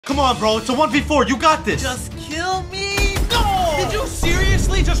Come on, bro. It's a 1v4. You got this. Just kill me. No! Did you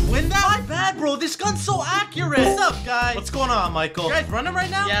seriously just win that? My bad, bro. This gun's so accurate. What's up, guys? What's going on, Michael? You guys running right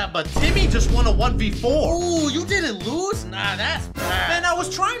now? Yeah, but Timmy just won a 1v4. Ooh, you didn't lose? Nah, that's bad. Man, I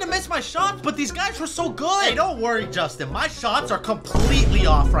was trying to miss my shots, but these guys were so good. Hey, don't worry, Justin. My shots are completely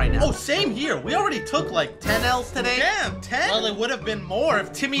off right now. Oh, same here. We already took like 10 L's today. Damn, 10? Well, it would have been more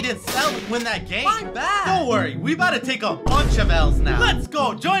if Timmy didn't sell and win that game. My bad. Don't worry. We about to take a bunch of L's now. Let's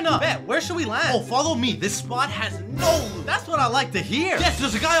go. Join up. Bet, where should we land? Oh, follow me. This spot has no loot. That's what I like to hear. Yes,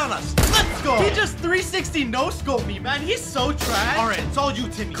 there's a guy on us. Let's go. He just 360 no-scoped me, man. He's so trash. All right, it's all you,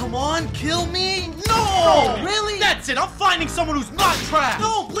 Timmy. Come on, kill me. No! Oh, Really? That's it. I'm finding someone who's not trash.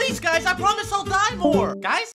 No, please, guys. I promise I'll die more. Guys?